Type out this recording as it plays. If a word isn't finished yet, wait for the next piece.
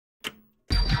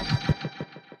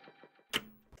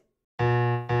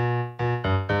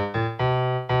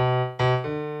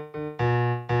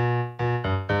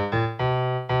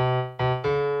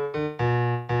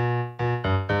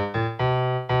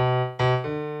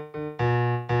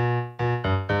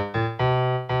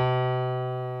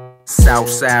south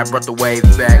side, brought the wave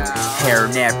back. Hair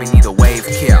napping, need a wave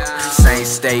cap. Same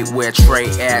state where Trey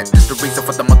at. That's the reason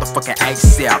for the motherfucking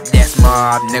ASAP. That's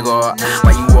my nigga.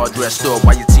 Why you all dressed up?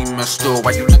 Why your team messed up?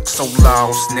 Why you look so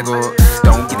lost, nigga?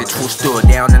 Don't get it twisted.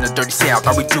 Down in the dirty south,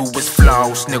 all we do is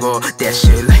floss, nigga. That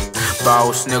shit like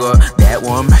boss, nigga. That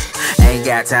one, ain't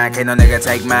got time, can't no nigga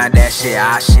take mine. That shit,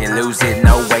 I shit lose it.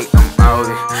 No wait, I'm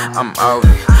over it. I'm over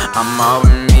it. I'm over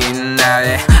me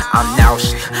now.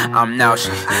 I'm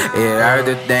nauseous. You heard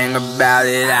the thing about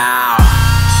it all.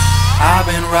 I've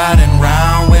been riding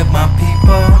round with my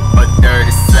people, but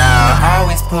dirty south. I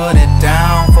always put it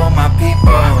down for my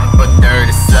people, but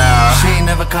dirty south. She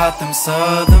never caught them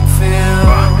southern feels,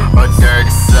 but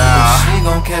dirty south. She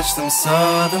gon' catch them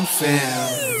southern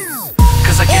feels.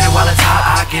 Cause I get it while it's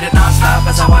hot, I get it non-stop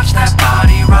as I watch that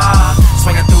body rock.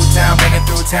 Swinging through town, banging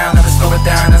through town, never slow it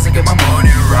down as I get my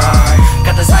money right.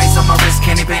 Got this ice on my wrist,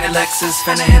 candy painted Lexus,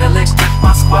 finna hit a lick with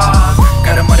my squad.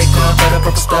 Got a money club, got a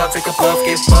purple star, take a puff,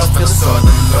 get buffed, feel the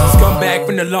southern love. Come back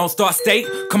from the Lone Star State,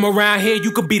 come around here,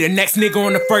 you could be the next nigga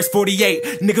on the first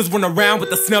 48. Niggas run around with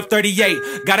the snub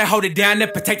 38, gotta hold it down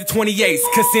and protect the 28s.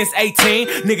 Cause since 18,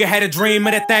 nigga had a dream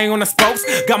of that thing on the spokes.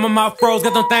 Got my mouth froze,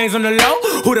 got them things on the low,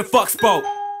 who the fuck spoke?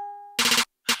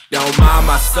 Don't mind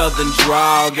my southern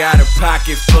drawl, got a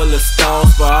pocket full of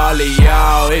stones for all of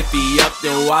y'all. If he up,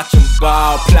 then watch him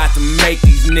ball. Plot to make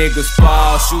these niggas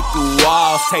fall. Shoot through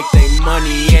walls, take their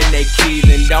money and they keys,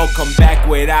 and don't come back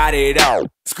without it all.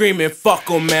 Screaming, fuck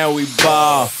 'em, man, we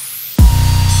ball.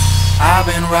 I've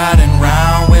been riding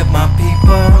round with my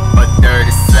people, but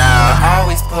dirty south. I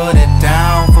always put it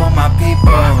down for my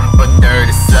people, but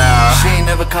dirty south. She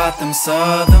never caught them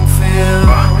southern feels,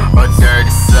 but dirty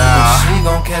south. She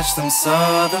gon' catch them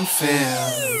southern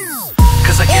feels.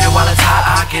 Cause I get it while it's hot,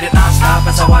 I get it non-stop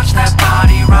as I watch that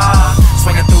body rock.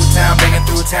 Swinging through town, banging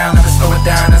through town, never slow it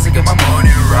down as I get my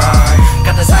money right.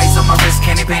 Got this ice on my wrist,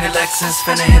 candy painted Lexus,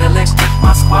 finna hit a lick with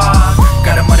my squad.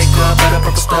 Got a money club, got a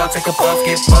purple star, take a puff,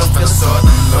 get buffed, feel the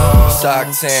southern love. Stock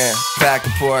 10, pack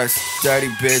of ports, dirty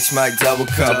bitch, might double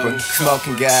cupper.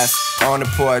 Smoking gas on the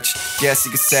porch, guess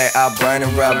you could say I burn a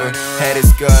rubber. Head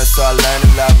is good, so I learn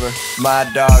to love her. My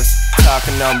dogs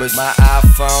talking numbers, my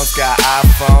iPhone's got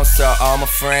iPhones, so all my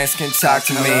friends can talk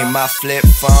to me. My flip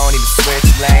phone even switch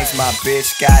lanes. My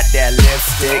bitch got that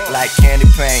lipstick like candy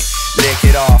paint. Lick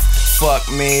it off, fuck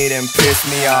me, then piss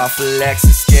me off.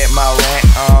 Alexis, get my rent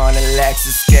on.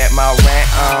 Alexis, get my rent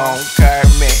on.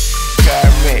 Kermit,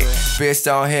 bitch,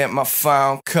 don't hit my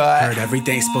phone, cut. Heard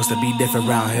everything's supposed to be different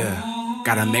round here.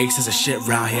 Gotta make sense of shit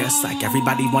round here. It's like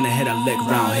everybody wanna hit a lick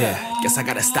round here. Guess I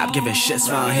gotta stop giving shits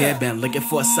round here. Been looking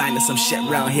for a sign of some shit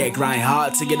round here. Grind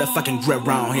hard to get a fucking grip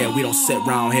round here. We don't sit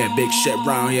round here, big shit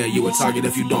round here. You a target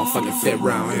if you don't fucking fit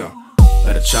round here.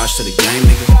 Better charge to the game,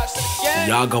 nigga.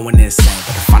 Y'all going insane,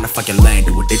 better find a fucking lane.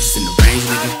 Do a ditches in the range,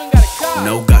 nigga.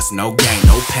 No guts, no gain,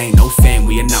 no pain, no fame.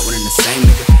 We are not one and the same,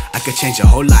 nigga. I could change your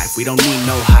whole life, we don't need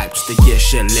no hype. Just to get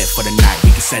shit lit for the night.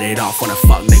 We can set it off on a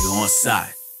fuck nigga on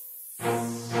side.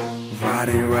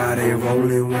 Riding,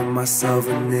 rolling with myself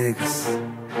and niggas.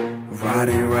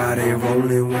 Riding,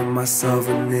 rolling with myself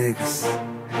and niggas.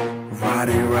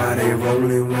 Riding,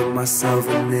 rolling with myself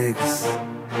and niggas.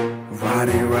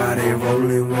 Riding,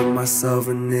 rolling with myself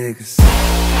and niggas.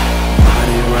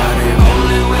 Riding,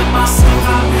 rolling with myself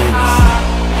and niggas.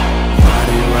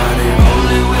 Riding,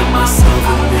 rolling with myself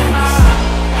and niggas.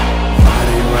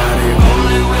 Riding,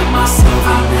 rolling with myself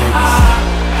and niggas.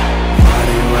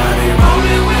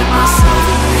 Rolling with myself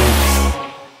and niggas.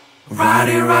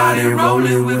 Riding,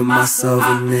 rolling with myself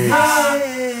and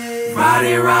niggas.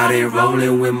 Riding,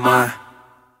 rolling with my.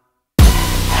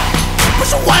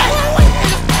 Push away.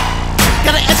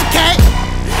 Gotta educate.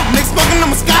 Niggas smoking on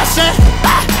my sky shit.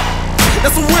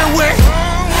 That's a weird way.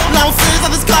 Long series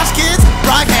of this college kids.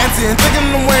 Brockhampton,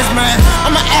 thinking them ways, man.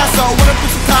 I'm an asshole. Wanna put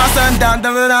some cars down. That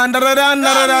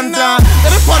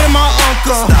is part of my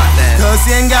uncle. Cause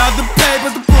he ain't got the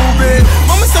papers to prove it.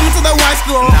 Mama sent me to that white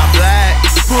school. Not black.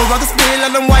 Prove I can speak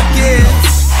like them white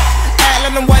kids. Act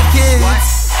like them white kids.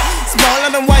 Small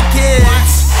like them white kids.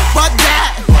 But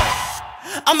that,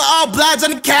 I'm the all black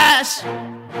Johnny Cash.